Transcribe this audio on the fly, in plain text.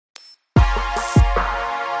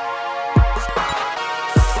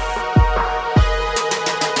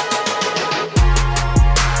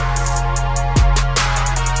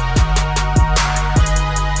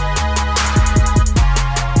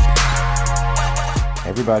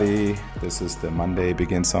everybody. This is the Monday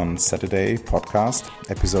Begins on Saturday podcast,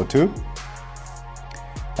 episode 2.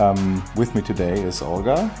 With me today is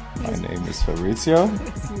Olga. My name is Fabrizio.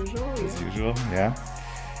 As usual, yeah.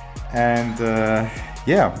 And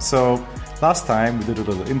so last time we did a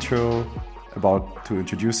little intro to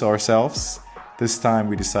introduce ourselves. This time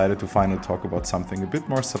we decided to finally talk about something a bit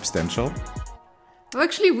more substantial. Well,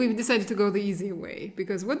 actually, we've decided to go the easy way,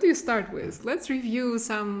 because what do you start with? Let's review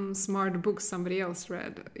some smart books somebody else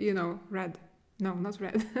read. Read. No, not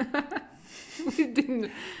read. We didn't.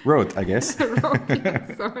 Wrote, I guess. Wrote,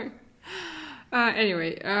 yeah, sorry.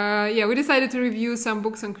 We decided to review some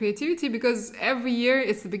books on creativity because every year,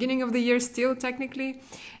 it's the beginning of the year still, technically,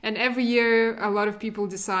 and every year a lot of people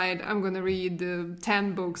decide, I'm going to read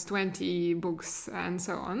 10 books, 20 books, and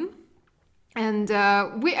so on. And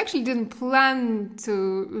we actually didn't plan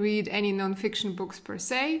to read any non-fiction books per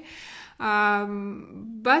se,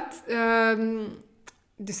 but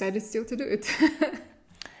decided still to do it.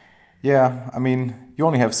 Yeah, I mean, you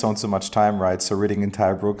only have so much time, right? So reading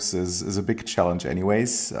entire books is a big challenge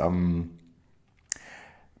anyways.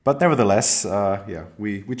 But nevertheless,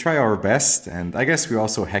 we try our best, and I guess we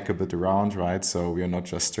also hack a bit around, right? So we are not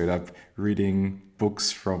just straight up reading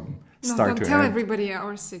books from start to end. Don't tell everybody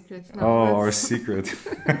our secret. No, our secret.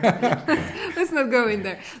 let's not go in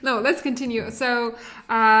there. No, let's continue. So,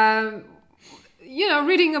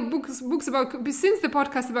 reading books about, since the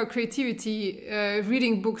podcast about creativity,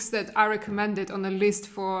 reading books that are recommended on a list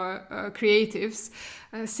for creatives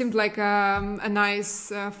seemed like a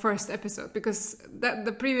nice first episode, because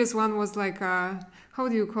the previous one was like how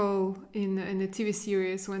do you call in a TV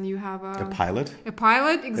series when you have a pilot? A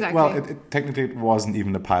pilot, exactly. Well, technically it wasn't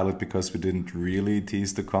even a pilot because we didn't really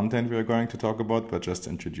tease the content we were going to talk about, but just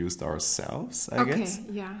introduced ourselves, I guess.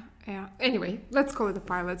 Okay, yeah. Anyway, let's call it a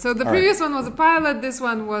pilot. So the previous one was a pilot. This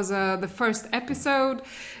one was the first episode,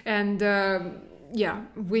 and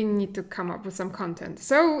we need to come up with some content.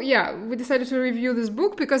 So we decided to review this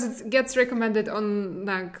book because it gets recommended on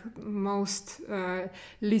like most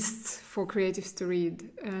lists for creatives to read.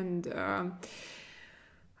 And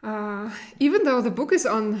even though the book is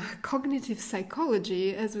on cognitive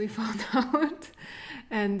psychology, as we found out,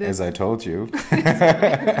 and as I told you,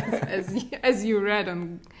 as you read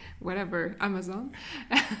on whatever, Amazon.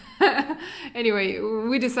 Anyway,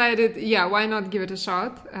 we decided, why not give it a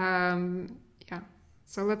shot?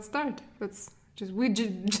 So let's start. Just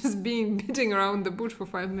beating around the bush for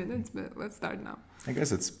 5 minutes, but let's start now. I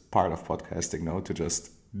guess it's part of podcasting, no? To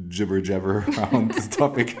just jibber around the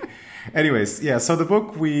topic. Anyways, so the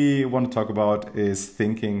book we want to talk about is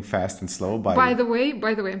Thinking Fast and Slow By the way,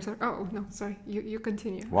 I'm sorry. Oh, no, sorry. You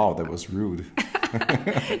continue. Wow, that was rude.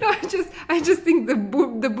 No, I just think the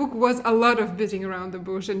book was a lot of beating around the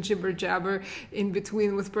bush and jibber jabber in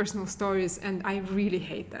between with personal stories, and I really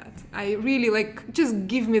hate that. I really just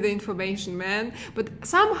give me the information, man. But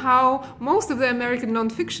somehow most of the American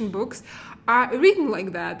non-fiction books are written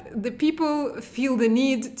like that. The people feel the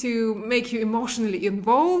need to make you emotionally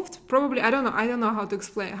involved. Probably, I don't know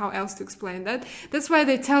how else to explain that. That's why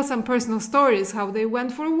they tell some personal stories, how they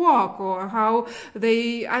went for a walk, or how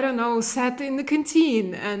they, sat in the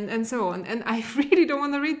canteen, and so on. And I really don't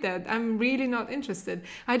want to read that. I'm really not interested.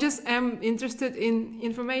 I just am interested in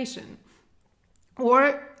information.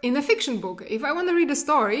 Or in a fiction book. If I want to read a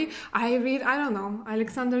story, I read,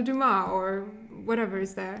 Alexander Dumas or whatever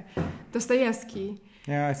is there, Dostoevsky.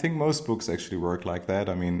 Yeah, I think most books actually work like that.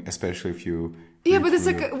 I mean, especially if you... Yeah, but it's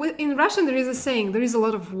in Russian there is a saying, there is a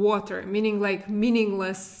lot of water, meaning like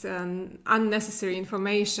meaningless and unnecessary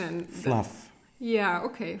information. Fluff. Yeah,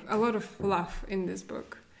 okay, a lot of fluff in this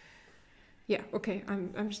book. Yeah, okay,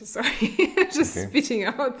 I'm just sorry. Spitting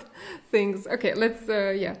out things. Okay, let's,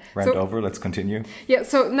 Rant over, let's continue. Yeah,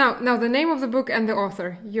 so now the name of the book and the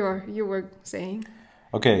author, you were saying.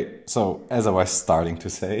 Okay, so as I was starting to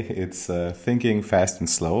say, it's Thinking Fast and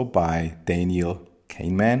Slow by Daniel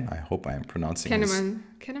Kahneman. I hope I am pronouncing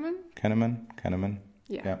Kahneman.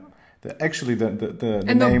 Yeah. The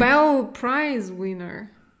name... Nobel Prize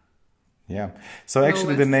winner. Yeah. So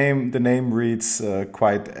actually the name reads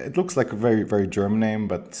it looks like a very, very German name,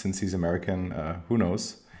 but since he's American, who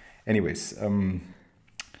knows? Anyways,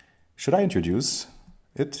 should I introduce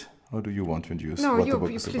it, or do you want to introduce what the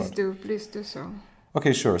book is about? Please do so.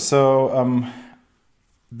 Okay, sure. So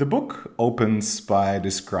the book opens by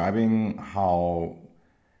describing how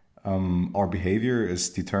our behavior is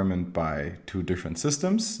determined by two different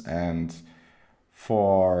systems, and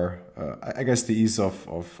for I guess the ease of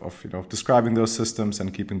describing those systems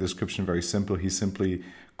and keeping the description very simple, he simply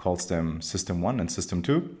calls them System 1 and System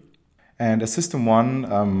 2. And a System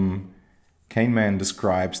 1 Kahneman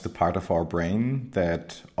describes the part of our brain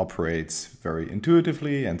that operates very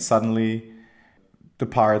intuitively and suddenly, the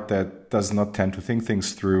part that does not tend to think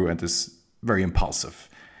things through and is very impulsive.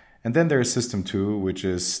 And then there is system 2, which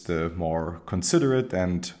is the more considerate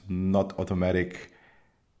and not automatic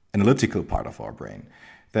analytical part of our brain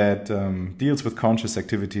that deals with conscious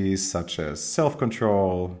activities such as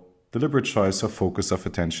self-control, deliberate choice of focus of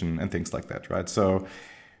attention, and things like that, right? So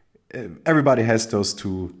everybody has those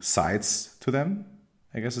two sides to them,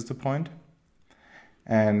 I guess is the point.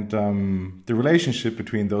 And the relationship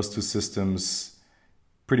between those two systems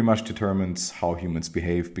pretty much determines how humans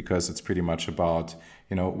behave, because it's pretty much about,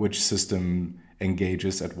 which system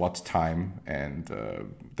engages at what time, and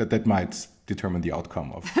that might determine the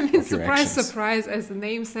outcome of, I mean, of your surprise, actions. surprise, as the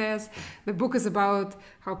name says, the book is about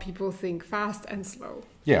how people think fast and slow.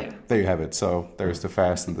 Yeah, there you have it. So there's the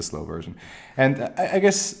fast and the slow version. And I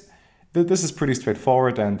guess this is pretty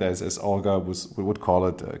straightforward, and as Olga would call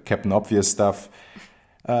it, Captain Obvious stuff.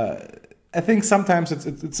 I think sometimes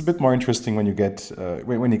it's a bit more interesting when you get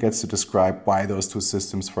when he gets to describe why those two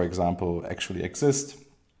systems, for example, actually exist.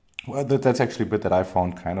 Well, that's actually a bit that I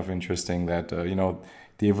found kind of interesting. That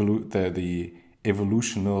the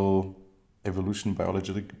evolution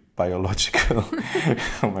biological.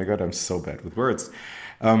 Oh my god, I'm so bad with words.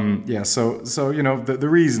 So the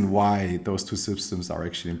reason why those two systems are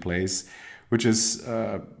actually in place, which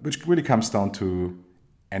really comes down to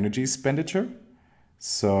energy expenditure.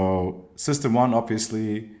 So system 1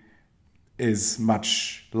 obviously is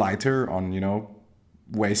much lighter on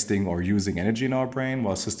wasting or using energy in our brain,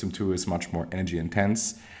 while system 2 is much more energy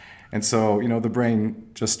intense. And so the brain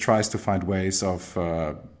just tries to find ways of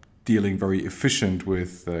dealing very efficient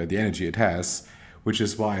with the energy it has, which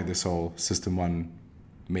is why this whole system 1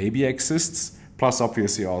 maybe exists. Plus,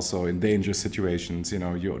 obviously, also in dangerous situations,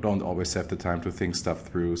 you don't always have the time to think stuff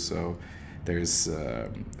through. So there's a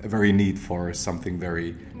very need for something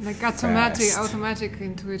very like fast. automatic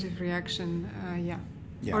intuitive reaction.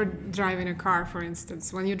 Yeah. Or driving a car, for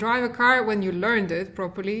instance. When you drive a car, when you learned it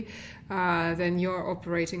properly, then you're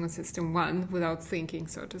operating on system 1 without thinking,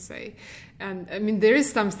 so to say. And I mean, there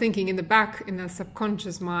is some thinking in the back, in the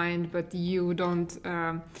subconscious mind, but you don't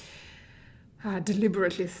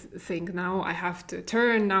deliberately think, now I have to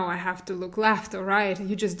turn, now I have to look left or right.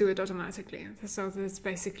 You just do it automatically. So that's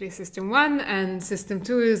basically system 1. And system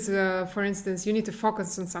 2 is, for instance, you need to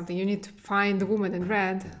focus on something. You need to find the woman in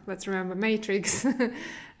red. Let's remember Matrix.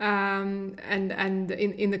 and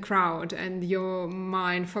in the crowd. And your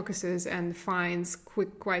mind focuses and finds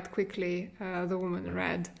quite quickly the woman in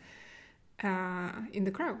red in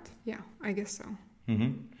the crowd. Yeah, I guess so.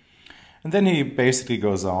 Mm-hmm. And then he basically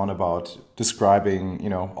goes on about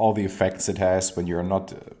describing, all the effects it has when you're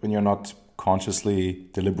not consciously,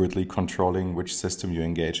 deliberately controlling which system you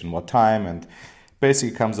engage in what time, and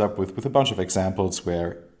basically comes up with a bunch of examples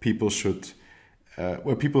where people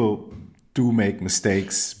do make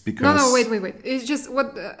mistakes because... No, wait. It's just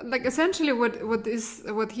essentially what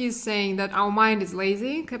he's saying, that our mind is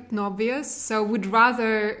lazy, Captain Obvious. So we'd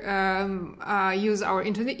rather use our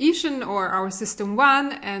intuition or our system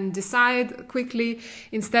 1 and decide quickly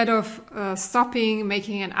instead of stopping,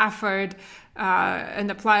 making an effort and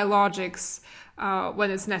apply logics when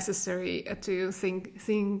it's necessary to think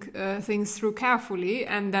things through carefully.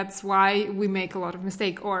 And that's why we make a lot of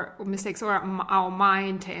mistakes, or our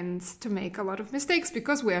mind tends to make a lot of mistakes,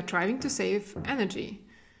 because we are trying to save energy,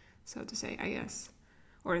 so to say, I guess.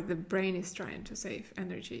 Or the brain is trying to save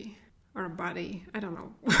energy, or a body, I don't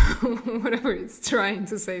know, whatever it's trying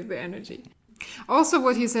to save the energy. Also,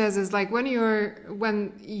 what he says is, like, when you're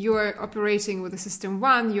operating with the system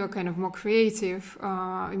 1, you're kind of more creative,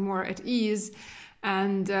 more at ease,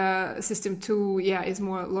 and system 2, is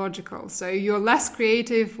more logical. So you're less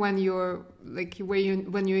creative when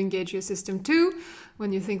when you engage your system 2,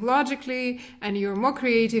 when you think logically, and you're more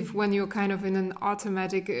creative when you're kind of in an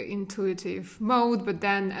automatic, intuitive mode. But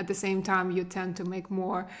then at the same time, you tend to make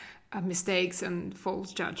more mistakes and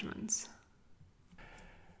false judgments.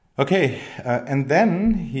 Okay, and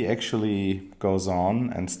then he actually goes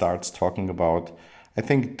on and starts talking about, I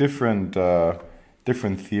think, different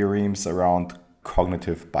theorems around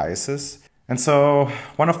cognitive biases. And so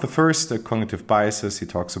one of the first cognitive biases he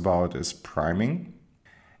talks about is priming.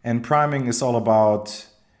 And priming is all about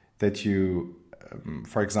that you,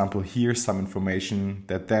 for example, hear some information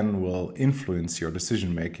that then will influence your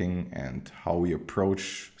decision making and how we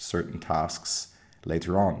approach certain tasks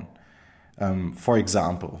later on. For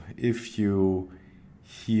example, if you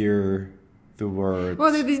hear the word.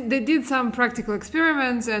 Well, they did some practical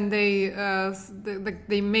experiments, and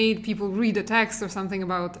they made people read a text or something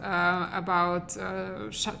about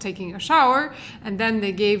taking a shower, and then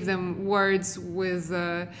they gave them words with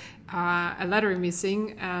a letter missing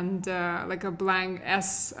and like a blank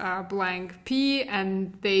S, blank P,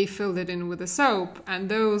 and they filled it in with a soap. And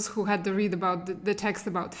those who had to read about the text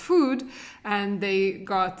about food, and they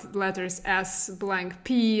got letters S, blank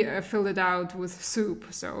P, filled it out with soup.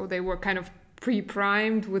 So they were kind of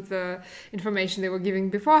pre-primed with the information they were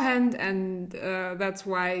giving beforehand, and that's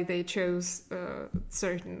why they chose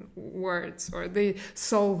certain words, or they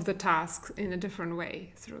solved the task in a different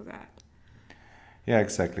way through that. Yeah,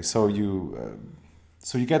 exactly. So you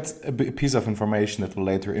get a piece of information that will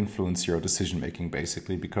later influence your decision making,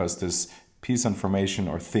 basically, because this piece of information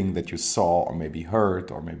or thing that you saw or maybe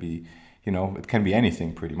heard or maybe, it can be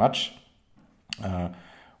anything pretty much,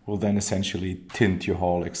 will then essentially tint your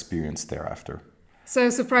whole experience thereafter. So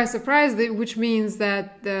surprise, surprise, which means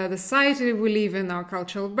that the society we live in, our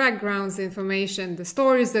cultural backgrounds, the information, the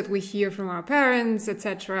stories that we hear from our parents,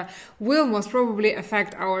 etc., will most probably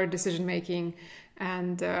affect our decision making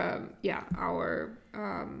and our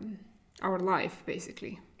life,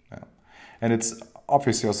 basically. Yeah. And it's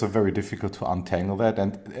obviously also very difficult to untangle that.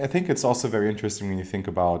 And I think it's also very interesting when you think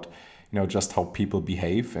about, just how people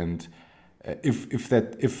behave, and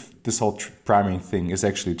if this whole priming thing is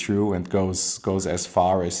actually true and goes as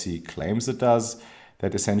far as he claims it does,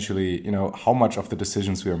 that essentially, how much of the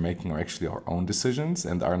decisions we are making are actually our own decisions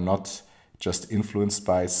and are not just influenced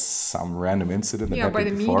by some random incident that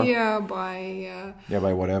happened before. By the media,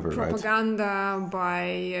 by whatever, propaganda, right?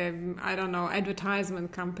 By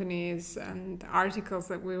advertisement companies and articles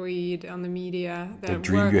that we read on the media. The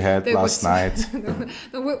dream you had last night.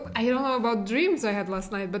 I don't know about dreams I had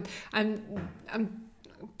last night, but I'm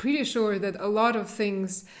pretty sure that a lot of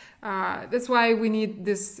things. That's why we need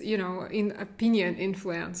this, in opinion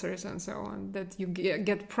influencers and so on, that you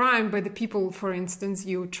get primed by the people, for instance,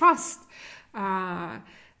 you trust.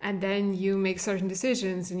 And then you make certain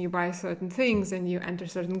decisions and you buy certain things and you enter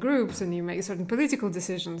certain groups and you make certain political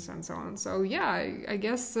decisions and so on. So yeah, I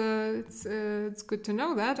guess it's good to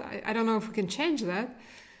know that. I don't know if we can change that,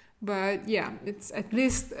 but yeah, it's at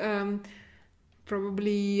least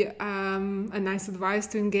probably a nice advice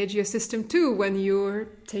to engage your system too when you're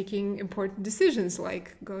taking important decisions,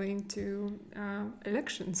 like going to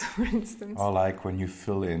elections, for instance. Or like when you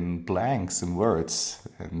fill in blanks in words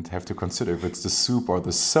and have to consider if it's the soup or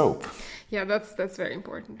the soap. Yeah, that's very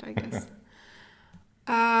important, I guess.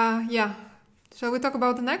 Shall we talk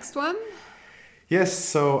about the next one? Yes,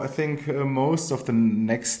 so I think most of the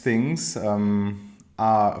next things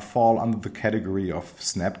fall under the category of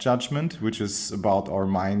snap judgment, which is about our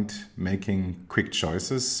mind making quick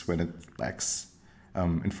choices when it lacks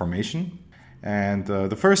information. And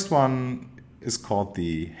the first one is called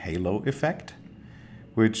the halo effect,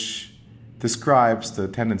 which describes the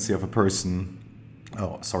tendency of a person's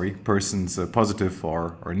positive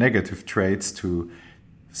or negative traits to,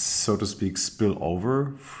 so to speak, spill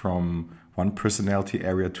over from one personality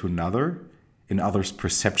area to another in others'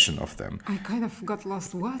 perception of them. I kind of got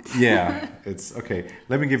lost. What? Yeah, it's okay.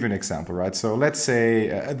 Let me give you an example, right? So let's say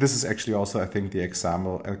this is actually also, I think, the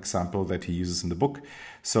example that he uses in the book.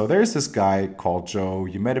 So there's this guy called Joe.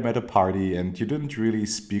 You met him at a party and you didn't really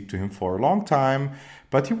speak to him for a long time,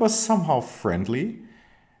 but he was somehow friendly.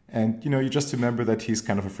 And, you just remember that he's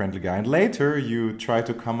kind of a friendly guy. And later you try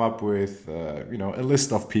to come up with, a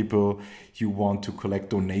list of people you want to collect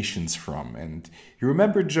donations from. And you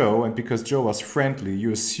remember Joe, and because Joe was friendly,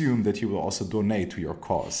 you assume that he will also donate to your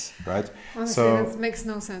cause, right? Honestly, that makes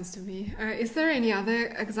no sense to me. Is there any other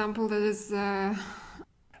example that is...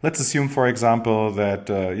 Let's assume, for example, that,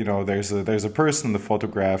 there's a person in the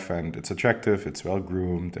photograph and it's attractive, it's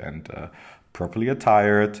well-groomed and properly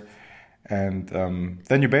attired. And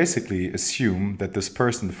then you basically assume that this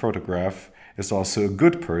person in the photograph is also a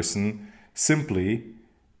good person simply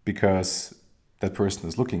because that person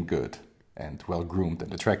is looking good and well-groomed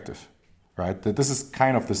and attractive, right? That this is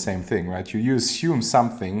kind of the same thing, right? You assume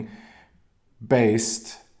something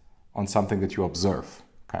based on something that you observe,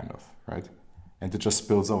 kind of, right? And it just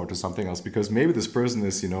spills over to something else because maybe this person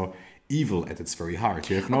is, evil at its very heart.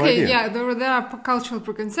 You have no idea. Yeah, there are cultural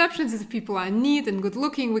preconceptions. If people are neat and good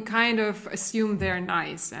looking, we kind of assume they're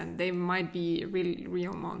nice and they might be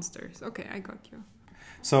real monsters. Okay, I got you.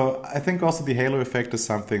 So I think also the halo effect is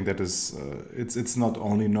something that is it's not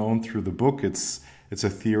only known through the book. It's a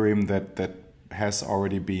theorem that has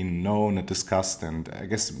already been known and discussed, and I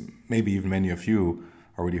guess maybe even many of you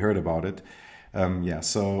already heard about it.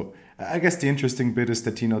 So I guess the interesting bit is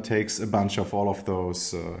that Tino takes a bunch of all of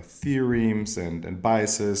those theorems and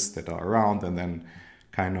biases that are around, and then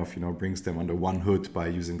kind of brings them under one hood by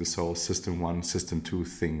using this whole system one, system two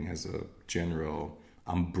thing as a general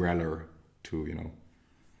umbrella to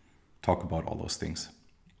talk about all those things.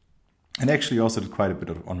 And actually also did quite a bit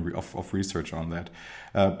of research on that.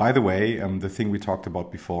 By the way, the thing we talked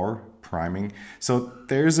about before, priming. So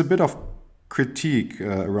there's a bit of critique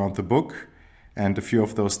around the book, and a few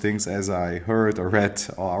of those things, as I heard or read,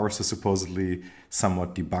 are also supposedly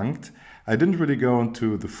somewhat debunked. I didn't really go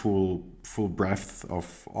into the full breadth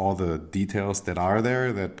of all the details that are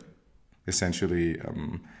there that essentially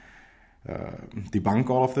debunk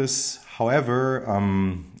all of this. However,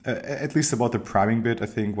 at least about the priming bit, I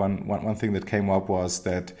think one thing that came up was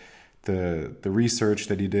that the research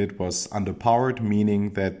that he did was underpowered,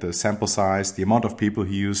 meaning that the sample size, the amount of people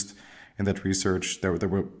he used in that research, there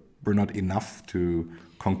were not enough to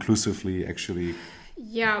conclusively actually.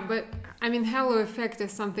 Yeah, but I mean, halo effect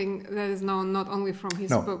is something that is known not only from his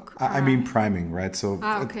book. I mean priming, right? So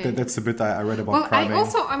that's the bit I read about priming.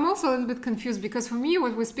 I'm also a little bit confused because for me,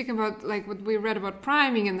 what we're speaking about, like what we read about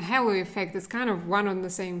priming and the halo effect, is kind of one and the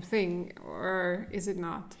same thing, or is it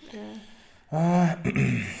not?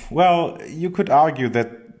 Well, you could argue that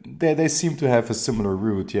they seem to have a similar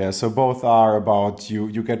root, yeah. So both are about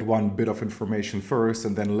you get one bit of information first,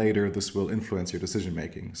 and then later this will influence your decision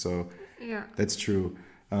making. So yeah, that's true.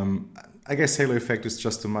 I guess halo effect is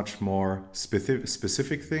just a much more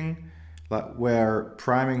specific thing, where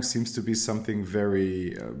priming seems to be something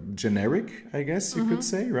very generic, I guess you could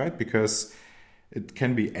say, right? Because it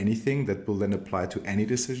can be anything that will then apply to any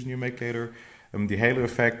decision you make later. The halo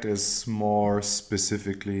effect is more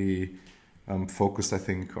specifically focused, I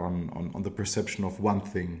think, on the perception of one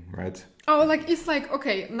thing, right? Oh, it's like,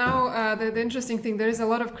 okay, now the interesting thing, there is a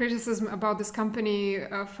lot of criticism about this company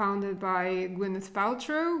founded by Gwyneth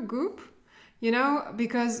Paltrow, Goop,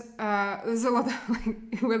 because there's a lot of,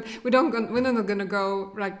 we're not going to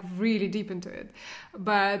go really deep into it,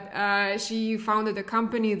 but she founded a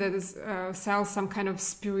company that is sells some kind of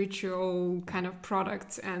spiritual kind of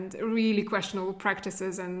products and really questionable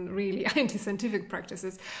practices and really anti-scientific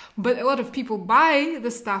practices. But a lot of people buy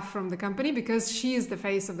the stuff from the company because she is the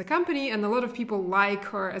face of the company, and a lot of people like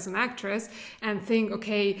her as an actress and think,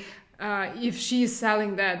 okay, if she is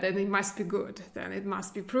selling that, then it must be good. Then it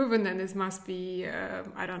must be proven, and it must be,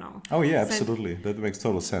 I don't know. Oh yeah, absolutely. That makes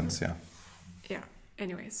total sense. Yeah. Yeah.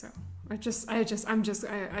 Anyway, so I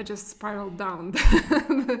just spiraled down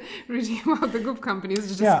reading about the Goop company.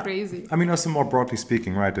 It's just crazy. I mean, also more broadly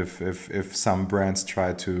speaking, right? If some brands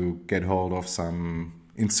try to get hold of some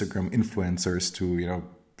Instagram influencers to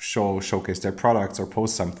showcase their products or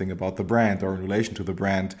post something about the brand or in relation to the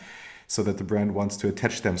brand, so that the brand wants to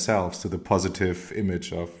attach themselves to the positive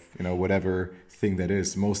image of whatever thing that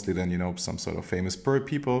is, mostly then some sort of famous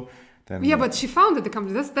people. Then but she founded the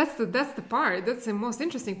company. That's the part. That's the most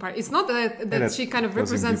interesting part. It's not that she kind of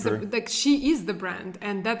represents she is the brand,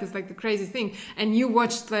 and that is the crazy thing. And you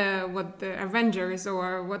watched the Avengers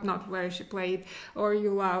or whatnot where she played, or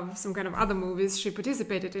you love some kind of other movies she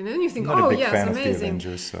participated in, and you think, not a big yes, fan amazing. Of the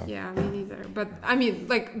Avengers, so. Yeah, me neither. But I mean,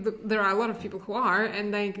 there are a lot of people who are,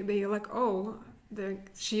 and they're like, oh,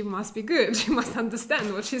 she must be good. She must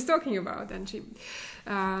understand what she's talking about, and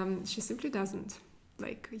she simply doesn't.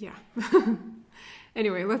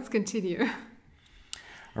 Anyway, let's continue.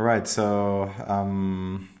 All right, so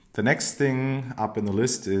the next thing up in the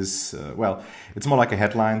list is, it's more like a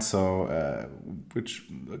headline, so which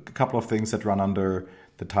a couple of things that run under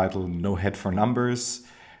the title "No Head for Numbers,"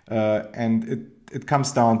 and it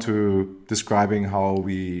comes down to describing how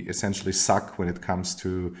we essentially suck when it comes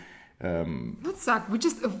to not suck. We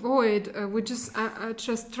just avoid. We just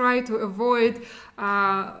try to avoid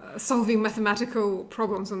solving mathematical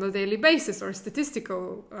problems on a daily basis or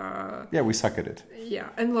statistical. We suck at it. Yeah,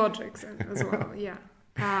 and logics as well. Yeah.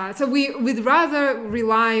 So we'd rather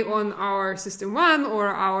rely on our system one or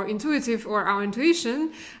our intuitive or our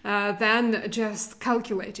intuition than just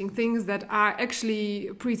calculating things that are actually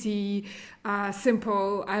pretty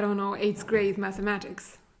simple. I don't know, 8th grade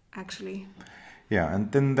mathematics, actually. Yeah,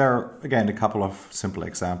 and then there are, again, a couple of simple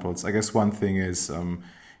examples. I guess one thing is,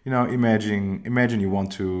 imagine you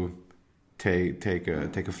want to take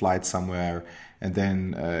a flight somewhere, and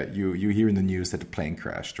then you hear in the news that the plane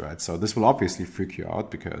crashed, right? So this will obviously freak you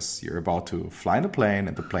out because you're about to fly in a plane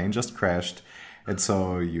and the plane just crashed, and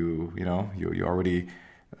so you already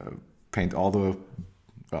paint all the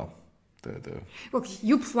Look,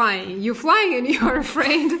 you're flying and you're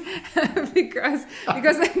afraid because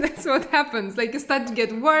that's what happens. Like you start to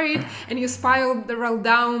get worried and you spiral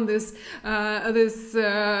down this I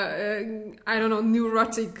don't know,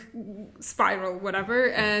 neurotic spiral,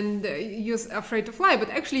 whatever, and you're afraid to fly.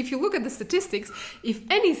 But actually, if you look at the statistics, if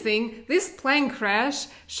anything, this plane crash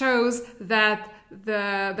shows that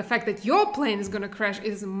the fact that your plane is going to crash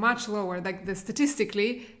is much lower. Like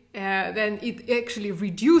statistically. Then it actually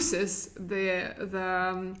reduces the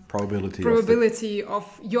probability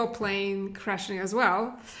of your plane crashing as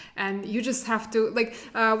well, and you just have to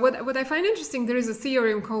what I find interesting. There is a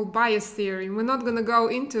theorem called bias theorem. We're not going to go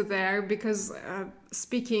into there because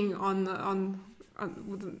speaking on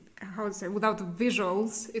how to say, without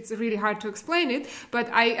visuals, it's really hard to explain it, but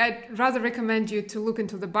I'd rather recommend you to look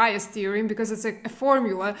into the bias theorem because it's a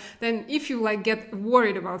formula. Then if you get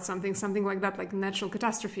worried about something like that, like natural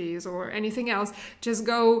catastrophes or anything else, just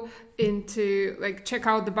go into check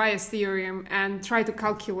out the bias theorem and try to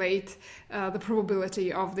calculate the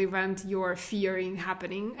probability of the event you're fearing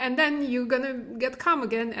happening, and then you're gonna get calm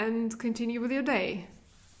again and continue with your day.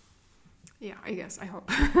 Yeah, I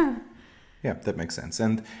hope. Yeah, that makes sense.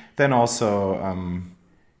 And then also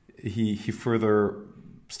he further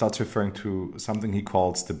starts referring to something he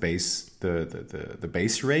calls the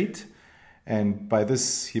base rate, and by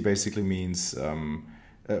this he basically means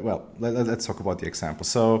let's talk about the example.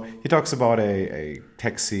 So he talks about a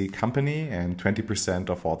taxi company, and 20%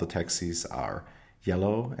 of all the taxis are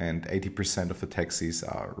yellow and 80% of the taxis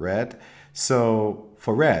are red. So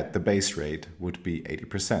for red, the base rate would be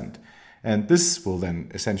 80%. And this will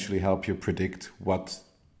then essentially help you predict what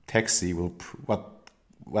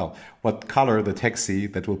color the taxi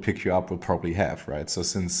that will pick you up will probably have, right? So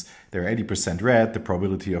since they're 80% red, the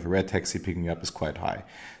probability of a red taxi picking you up is quite high.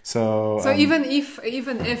 So even if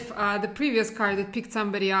the previous car that picked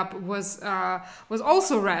somebody up was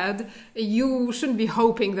also red, you shouldn't be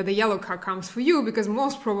hoping that the yellow car comes for you, because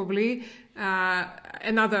most probably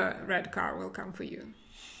another red car will come for you.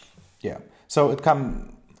 Yeah. So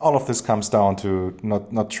all of this comes down to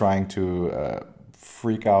not trying to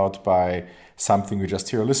freak out by something you just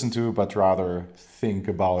hear or listen to, but rather think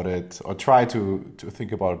about it, or try to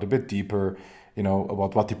think about it a bit deeper,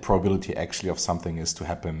 about what the probability actually of something is to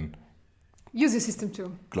happen. Use your system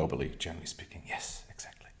too. Globally, generally speaking. Yes,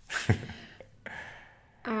 exactly.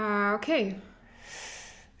 Okay.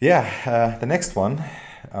 Yeah, the next one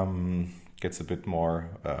gets a bit more,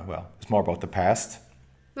 it's more about the past.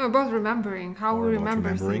 No, about remembering, how we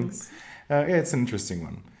remember things. Yeah, it's an interesting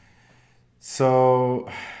one. So,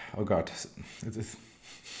 oh God.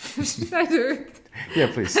 Should I do it? Yeah,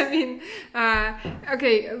 please. I mean,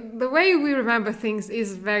 okay, the way we remember things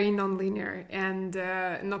is very non-linear and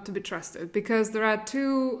not to be trusted, because there are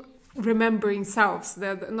two remembering selves.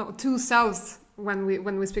 There are two selves when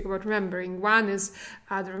we speak about remembering. One is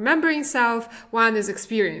the remembering self, one is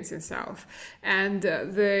experiencing self. And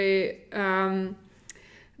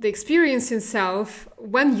the experiencing self,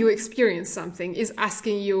 when you experience something, is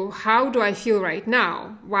asking you, how do I feel right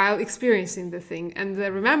now while experiencing the thing? And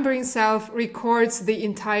the remembering self records the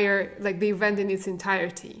the event in its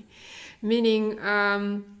entirety. Meaning,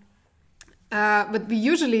 but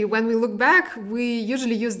when we look back, we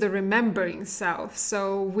usually use the remembering self.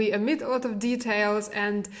 So we omit a lot of details,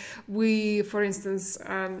 and we, for instance,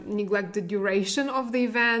 neglect the duration of the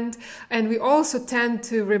event. And we also tend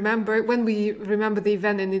to remember, when we remember the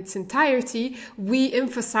event in its entirety, we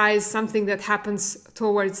emphasize something that happens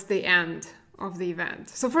towards the end of the event.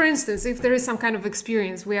 So for instance, if there is some kind of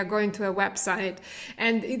experience, we are going to a website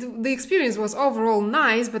and the experience was overall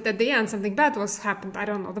nice, but at the end something bad happened. I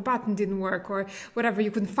don't know, the button didn't work or whatever,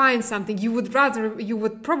 you couldn't find something. You would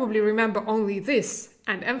probably remember only this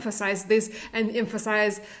and emphasize this and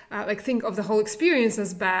emphasize, think of the whole experience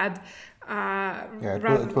as bad.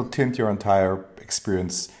 It will tint your entire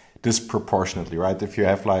experience disproportionately, right? If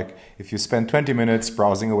you spend 20 minutes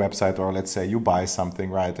browsing a website, or let's say you buy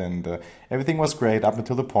something, right, and everything was great up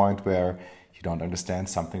until the point where you don't understand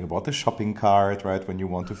something about the shopping cart, right, when you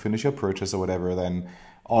want to finish your purchase or whatever, then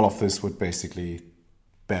all of this would basically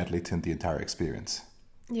badly tint the entire experience.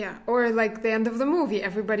 Yeah, or like the end of the movie.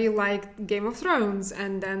 Everybody liked Game of Thrones,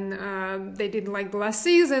 and then they didn't like the last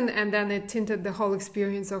season, and then it tinted the whole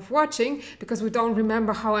experience of watching, because we don't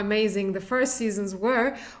remember how amazing the first seasons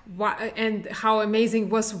were, and how amazing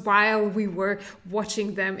was while we were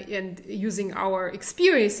watching them and using our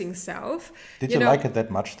experiencing self. Did you like it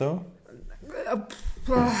that much, though?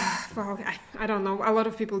 Well, I don't know. A lot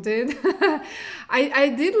of people did. I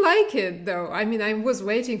did like it though. I mean, I was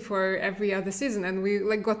waiting for every other season, and we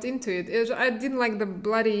like got into it. I didn't like the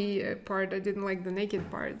bloody part. I didn't like the naked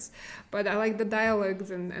parts, but I like the dialogues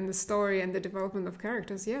and the story and the development of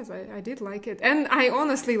characters. Yes, I did like it, and I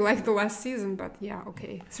honestly liked the last season. But yeah,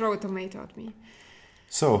 okay, throw a tomato at me.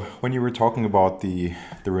 So when you were talking about the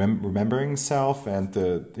remembering self and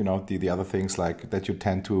the other things like that, you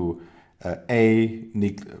tend to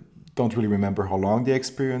don't really remember how long the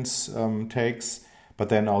experience takes, but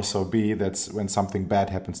then also B, that's when something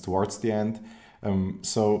bad happens towards the end.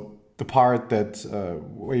 So the part that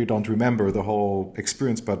where you don't remember the whole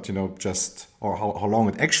experience, but just or how long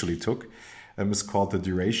it actually took, is called the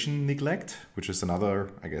duration neglect, which is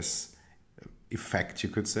another, I guess, effect, you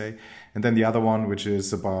could say. And then the other one, which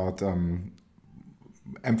is about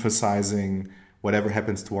emphasizing whatever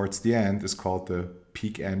happens towards the end, is called the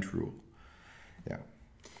peak end rule. Yeah.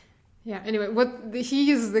 Yeah, anyway, he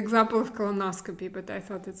uses the example of colonoscopy, but I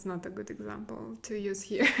thought it's not a good example to use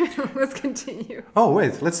here. Let's continue. Oh,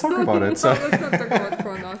 wait, let's talk about it. No, let's not talk about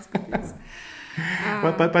colonoscopies.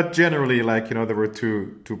 But generally, there were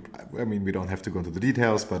two. I mean, we don't have to go into the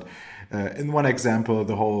details, but in one example,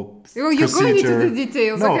 the whole you're going into the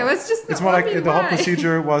details. No, okay, let's just. It's more like the whole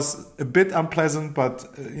procedure was a bit unpleasant, but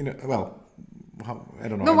I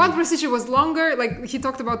don't know. No, one procedure was longer. Like he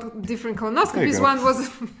talked about different colonoscopies.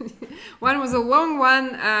 One was a long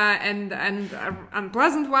one and an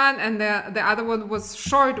unpleasant one, and the other one was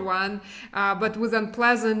short one, but with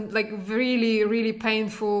unpleasant, like really really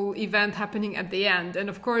painful event happening at the end. And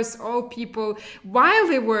of course, all people while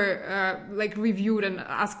they were reviewed and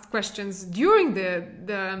asked questions during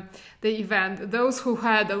the event, those who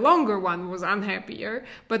had a longer one was unhappier.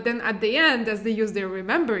 But then at the end, as they used their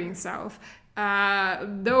remembering self.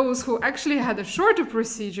 Those who actually had a shorter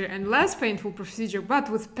procedure and less painful procedure, but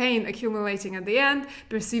with pain accumulating at the end,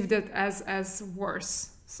 perceived it as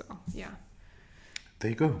worse. So, yeah.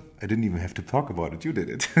 There you go. I didn't even have to talk about it. You did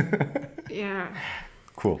it. Yeah.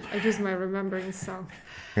 Cool. I used my remembering self.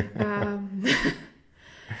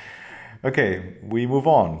 Okay, we move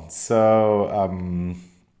on. So,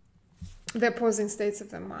 the opposing states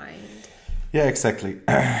of the mind. Yeah, exactly.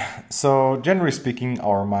 So, generally speaking,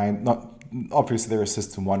 our mind, obviously there is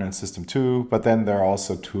system 1 and system 2, but then there are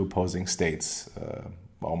also two opposing states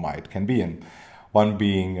our mind can be in. One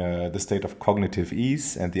being the state of cognitive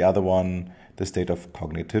ease, and the other one the state of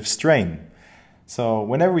cognitive strain. So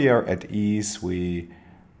whenever we are at ease, we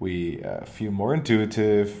feel more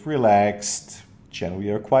intuitive, relaxed, generally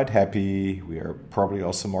are quite happy, we are probably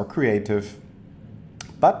also more creative,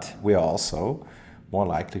 but we are also more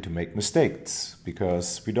likely to make mistakes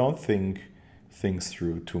because we don't think things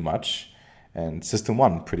through too much, and system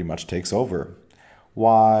 1 pretty much takes over.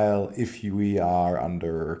 While if we are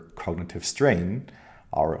under cognitive strain,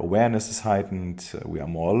 our awareness is heightened, we are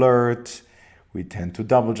more alert, we tend to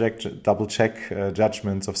double check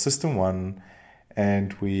judgments of system 1,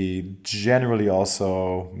 and we generally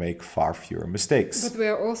also make far fewer mistakes. But we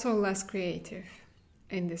are also less creative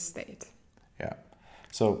in this state. Yeah.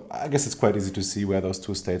 So I guess it's quite easy to see where those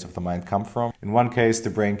two states of the mind come from. In one case, the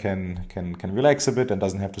brain can relax a bit and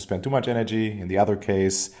doesn't have to spend too much energy. In the other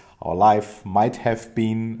case, our life might have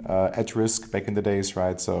been at risk back in the days,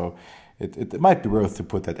 right? So it might be worth to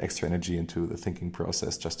put that extra energy into the thinking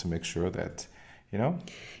process just to make sure that,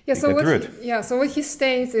 So what he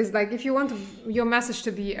states is like, if you want your message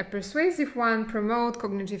to be a persuasive one, promote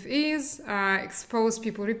cognitive ease, expose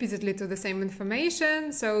people repeatedly to the same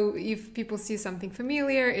information. So if people see something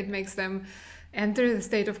familiar, it makes them enter the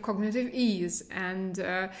state of cognitive ease. And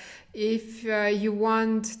if you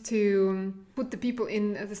want to put the people in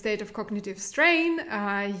the state of cognitive strain,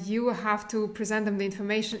 you have to present them the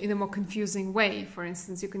information in a more confusing way. For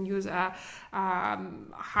instance, you can use a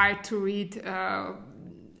hard to read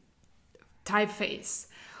typeface,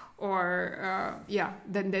 or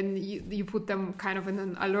then you put them kind of in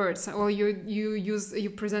an alert, or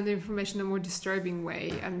you present the information in a more disturbing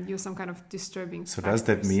way and use some kind of disturbing So factors. does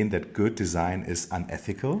that mean that good design is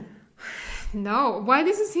unethical? No, why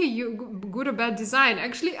doesn't he good or bad design?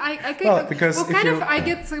 Actually, I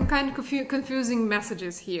get some kind of confusing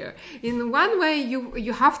messages here. In one way,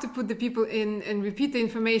 you have to put the people in and repeat the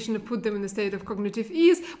information to put them in a state of cognitive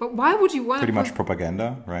ease. But why would you want pretty much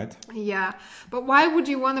propaganda, right? Yeah, but why would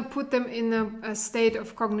you want to put them in a state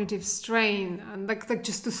of cognitive strain and like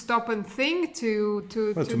just to stop and think to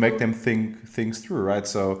make them think things through, right?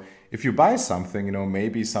 So if you buy something,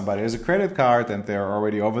 maybe somebody has a credit card and they're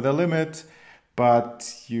already over the limit,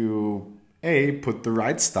 but you put the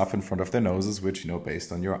right stuff in front of their noses, which,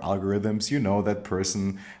 based on your algorithms, that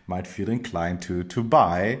person might feel inclined to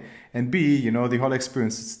buy. And B, the whole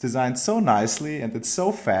experience is designed so nicely and it's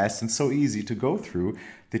so fast and so easy to go through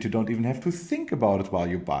that you don't even have to think about it while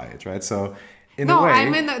you buy it, right? So in a way... I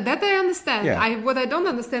mean, that I understand. Yeah. What I don't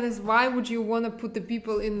understand is why would you want to put the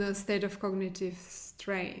people in a state of cognitive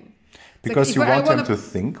strain? Because you want them to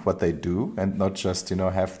think what they do and not just,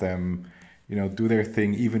 have them... do their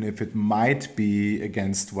thing, even if it might be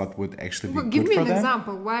against what would actually be good for them. Give me an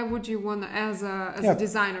example. Why would you want to, as a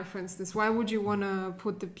designer, for instance, why would you want to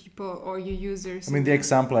put the people or your users? I mean, the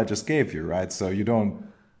example I just gave you, right? So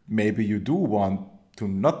maybe you do want to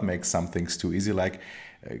not make some things too easy, like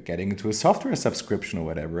getting into a software subscription or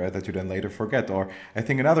whatever, right, that you then later forget. Or I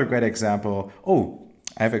think another great example,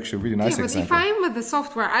 I have actually a really nice example. But if I'm with the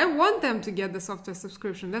software, I want them to get the software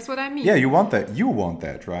subscription. That's what I mean. Yeah, you want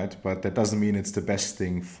that, right? But that doesn't mean it's the best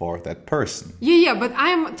thing for that person. Yeah, but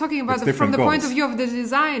I'm talking about from the point of view of the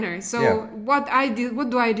designer. So what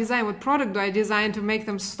do I design? What product do I design to make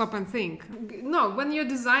them stop and think? No, when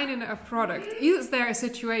you're designing a product, is there a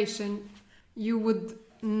situation you would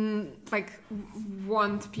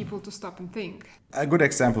want people to stop and think? A good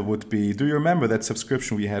example would be, do you remember that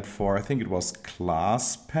subscription we had for, I think it was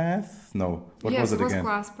ClassPath? No, what was it again? Yes, it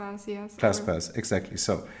was ClassPath, yes. ClassPath, exactly.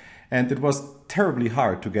 So, and it was terribly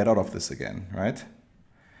hard to get out of this again, right?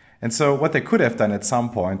 And so what they could have done at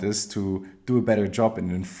some point is to do a better job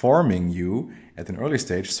in informing you at an early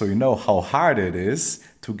stage so you know how hard it is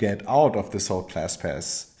to get out of this whole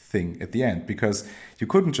ClassPath thing at the end, because you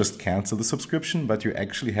couldn't just cancel the subscription, but you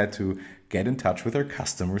actually had to get in touch with their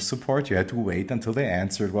customer support. You had to wait until they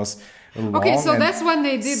answered. It was okay, so that's when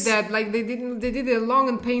they did that. Like they did a long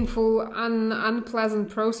and painful, unpleasant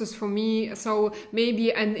process for me. So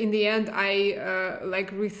maybe, and in the end, I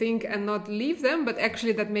rethink and not leave them. But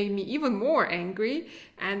actually, that made me even more angry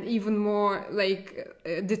and even more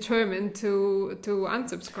determined to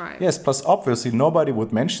unsubscribe. Yes, plus obviously nobody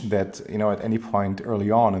would mention that at any point early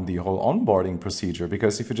on in the whole onboarding procedure,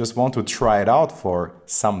 because if you just want to try it out for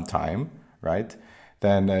some time, right,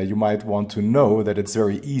 then you might want to know that it's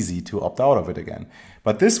very easy to opt out of it again.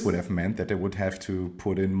 But this would have meant that they would have to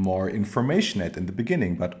put in more information in the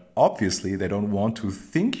beginning. But obviously they don't want to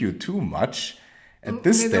think you too much at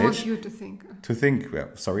this stage. They want you to think. To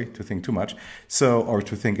think too much. So, or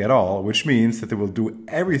to think at all, which means that they will do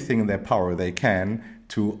everything in their power they can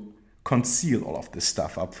to conceal all of this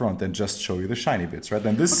stuff up front and just show you the shiny bits, right?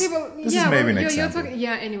 And this is maybe an example.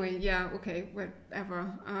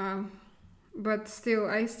 Whatever. But still,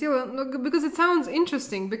 because it sounds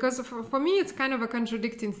interesting. Because for me, it's kind of a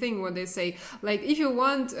contradicting thing what they say. Like, if you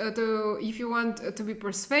want to be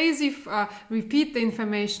persuasive, repeat the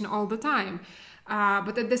information all the time.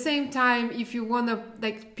 But at the same time, if you want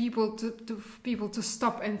people to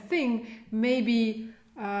stop and think, maybe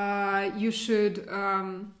you should.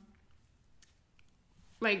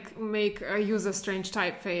 Use a strange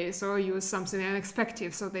typeface or use something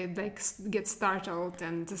unexpected, so they get startled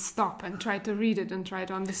and stop and try to read it and try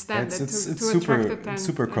to understand it. It's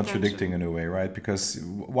super contradicting in a way, right? Because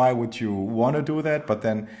why would you want to do that? But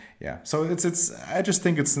then, so it's. I just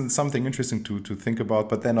think it's something interesting to think about.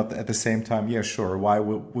 But then at the same time, sure. Why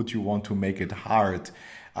would you want to make it hard?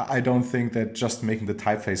 I don't think that just making the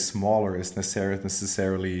typeface smaller is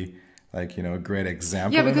necessarily a great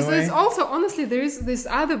example. Yeah, because there's also, honestly, there is this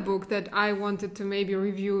other book that I wanted to maybe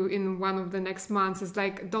review in one of the next months. It's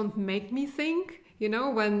Don't Make Me Think.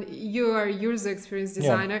 When you're a user experience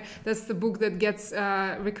designer, that's the book that gets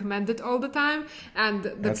recommended all the time. And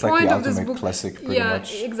the point of this book, classic,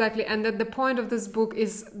 much. Exactly. And that the point of this book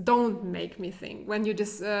is don't make me think. When you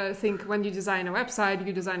just think, when you design a website,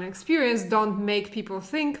 you design an experience, don't make people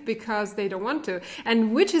think because they don't want to.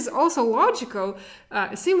 And which is also logical.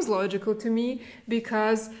 It seems logical to me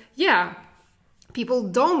because, people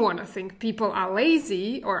don't want to think. People are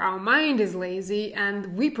lazy, or our mind is lazy,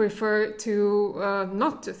 and we prefer to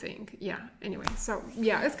not to think. Anyway, so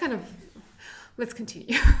it's kind of, let's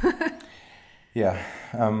continue.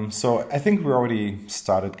 So I think we already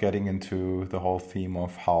started getting into the whole theme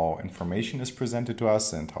of how information is presented to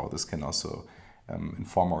us and how this can also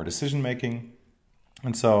inform our decision making.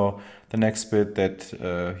 And so the next bit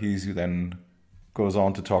that he then goes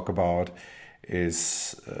on to talk about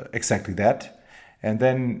is exactly that. And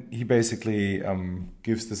then he basically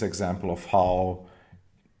gives this example of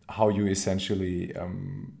how you essentially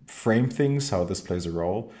frame things, how this plays a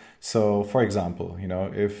role. So, for example,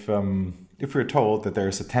 if we're told that there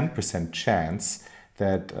is a 10% chance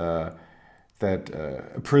that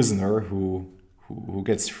a prisoner who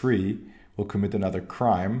gets free will commit another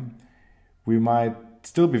crime, we might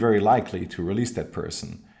still be very likely to release that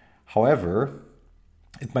person. However,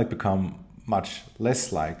 it might become much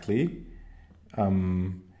less likely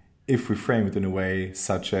if we frame it in a way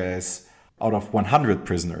such as out of 100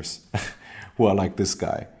 prisoners who are like this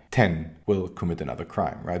guy, 10 will commit another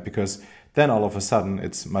crime, right? Because then all of a sudden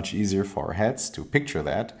it's much easier for our heads to picture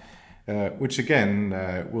that, which again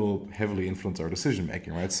will heavily influence our decision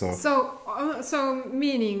making, right? So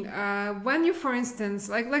meaning when you, for instance,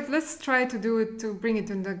 like let's try to do it, to bring it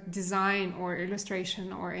in the design or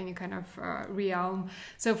illustration or any kind of realm.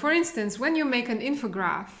 So for instance, when you make an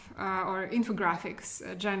infograph or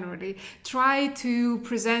infographics generally, try to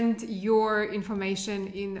present your information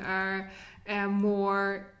in a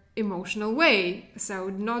more emotional way. So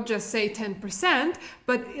not just say 10%,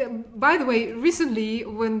 but by the way, recently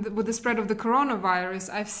with the spread of the coronavirus,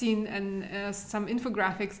 I've seen some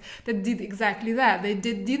infographics that did exactly that. They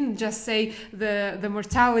didn't just say the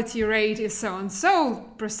mortality rate is so and so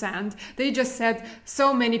percent. They just said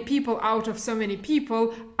so many people out of so many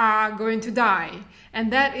people are going to die,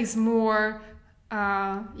 and that is more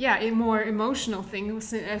a more emotional thing,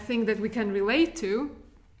 a thing that we can relate to.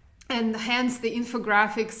 And hence the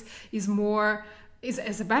infographics is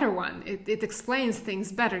a better one. It explains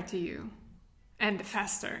things better to you and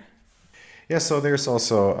faster. Yeah, so there's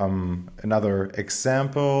also another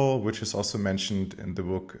example, which is also mentioned in the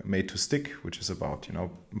book Made to Stick, which is about,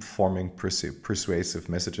 forming persuasive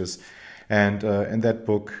messages. And in that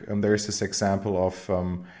book, there is this example of,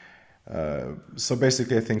 so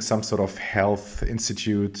basically I think some sort of health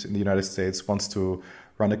institute in the United States wants to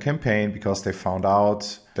run a campaign because they found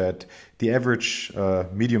out that the average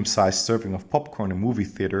medium-sized serving of popcorn in a movie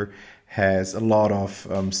theater has a lot of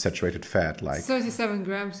saturated fat, like 37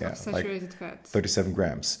 grams of saturated fat. 37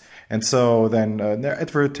 grams. And so then their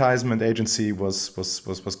advertisement agency was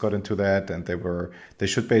got into that, and they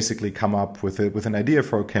should basically come up with an idea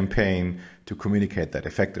for a campaign to communicate that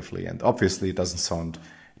effectively. And obviously it doesn't sound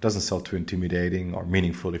too intimidating or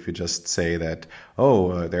meaningful if you just say that,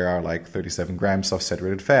 there are like 37 grams of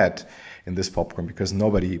saturated fat in this popcorn, because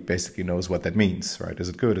nobody basically knows what that means, right? Is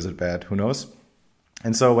it good? Is it bad? Who knows?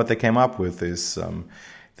 And so what they came up with is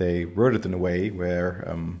they wrote it in a way where,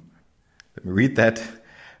 let me read that.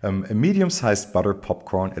 A medium-sized butter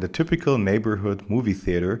popcorn at a typical neighborhood movie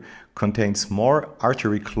theater contains more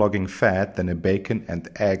artery-clogging fat than a bacon and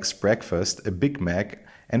eggs breakfast, a Big Mac,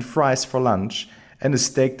 and fries for lunch, and a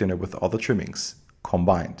steak dinner with all the trimmings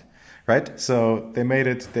combined, right? So they made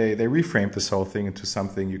it, they reframed this whole thing into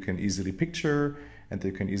something you can easily picture and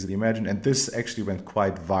you can easily imagine. And this actually went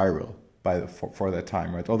quite viral for that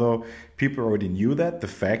time, right? Although people already knew that, the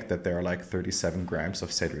fact that there are like 37 grams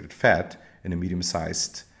of saturated fat in a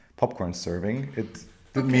medium-sized popcorn serving, it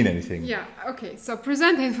didn't mean anything. Yeah, okay. So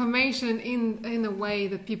present information in a way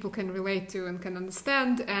that people can relate to and can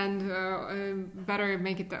understand, and better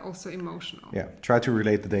make it also emotional. Yeah, try to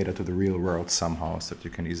relate the data to the real world somehow so that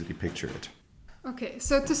you can easily picture it. Okay,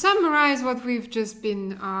 so to summarize what we've just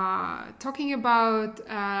been talking about,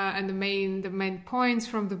 and the main points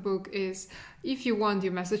from the book is, if you want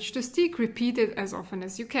your message to stick, repeat it as often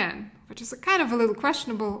as you can, which is kind of a little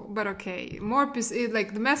questionable, but okay.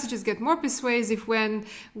 The messages get more persuasive when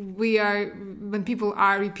people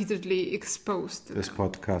are repeatedly exposed to This them.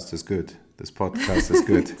 podcast is good. This podcast is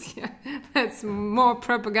good. Yeah, that's more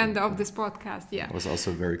propaganda of this podcast. Yeah, It was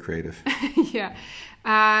also very creative. yeah.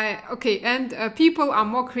 Okay, and people are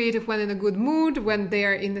more creative when in a good mood, when they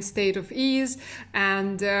are in a state of ease,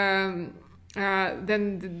 and then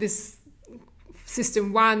this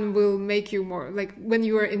system one will make you more, like when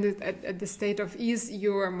you are at the state of ease,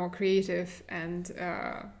 you are more creative, and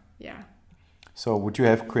yeah. So would you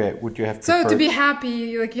have So to be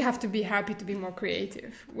happy, like you have to be happy to be more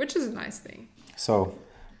creative, which is a nice thing. So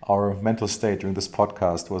our mental state during this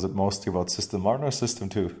podcast, was it mostly about system 1 or system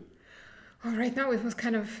 2? Well, right now it was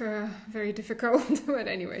kind of very difficult, but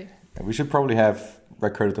anyway. And we should probably have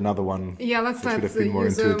recorded another one. Yeah, let's use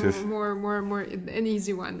more an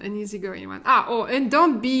easy one, an easygoing one. And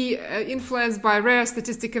don't be influenced by rare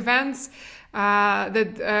statistic events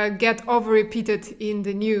that get over repeated in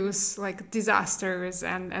the news, like disasters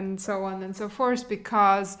and so on and so forth,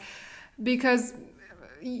 because you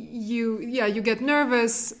get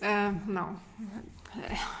nervous. No.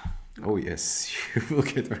 Oh yes, you will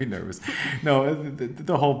get very nervous. No,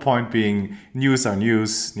 the whole point being, news are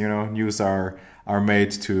news. News are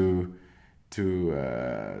made to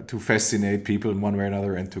fascinate people in one way or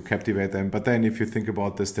another and to captivate them. But then, if you think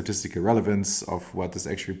about the statistical relevance of what is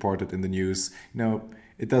actually reported in the news,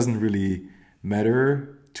 it doesn't really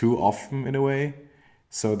matter too often in a way.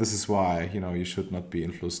 So this is why, you should not be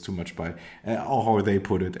influenced too much by, or how they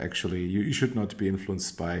put it, actually, you should not be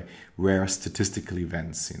influenced by rare statistical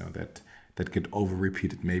events, that get over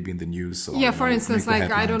repeated maybe in the news. Or, Yeah, for instance, make the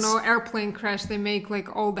like, I don't headlines. know, airplane crash, they make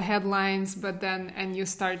like all the headlines, but then, and you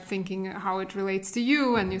start thinking how it relates to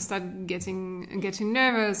you, and you start getting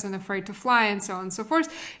nervous and afraid to fly, and so on and so forth.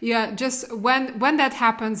 Yeah, just when that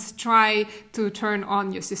happens, try to turn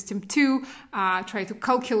on your system 2, try to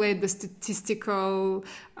calculate the statistical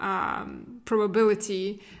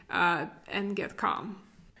probability, and get calm.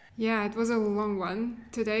 Yeah, it was a long one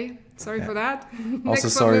today. Sorry for that. Also,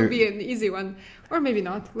 Next one will sorry. be an easy one. Or maybe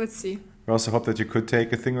not. Let's see. We also hope that you could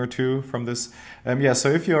take a thing or two from this. So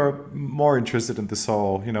if you're more interested in this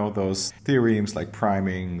whole, those theorems like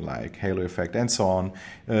priming, like halo effect, and so on,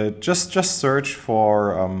 just search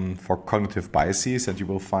for cognitive biases, and you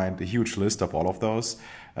will find a huge list of all of those.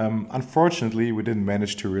 Unfortunately, we didn't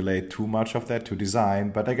manage to relate too much of that to design,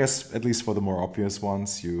 but I guess at least for the more obvious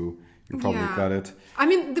ones, you probably got it. I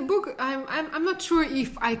mean, the book, I'm not sure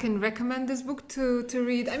if I can recommend this book to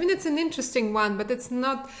read. I mean, it's an interesting one, but it's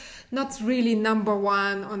not really number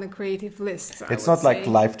one on a creative list. It's not like say.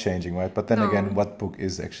 life-changing, right? But then No. again, what book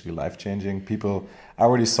is actually life-changing? I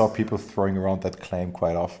already saw people throwing around that claim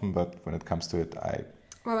quite often, but when it comes to it,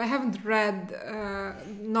 Well, I haven't read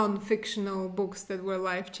non-fictional books that were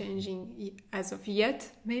life-changing as of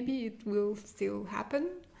yet. Maybe it will still happen.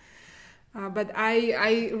 But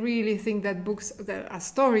I really think that books that are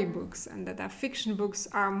storybooks and that are fiction books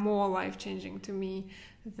are more life-changing to me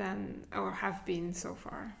than or have been so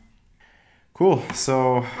far. Cool.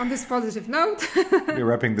 So On this positive note, we're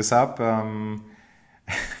wrapping this up.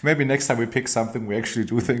 Maybe next time we pick something we actually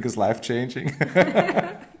do think is life-changing.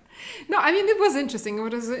 no, I mean it was interesting.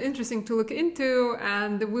 It was interesting to look into,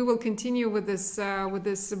 and we will continue with this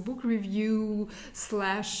book review /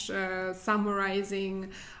 summarizing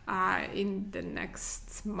in the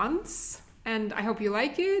next months. And I hope you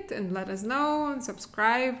like it, and let us know, and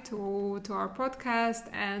subscribe to our podcast,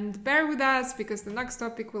 and bear with us because the next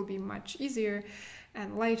topic will be much easier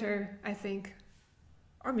and lighter, I think.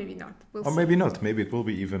 Or maybe not. We'll Or see. maybe not. Maybe it will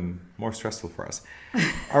be even more stressful for us.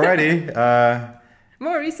 Alrighty.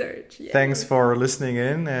 More research. Yay. Thanks for listening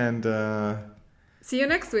in, and See you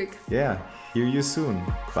next week. hear you soon.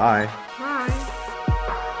 Bye. Bye.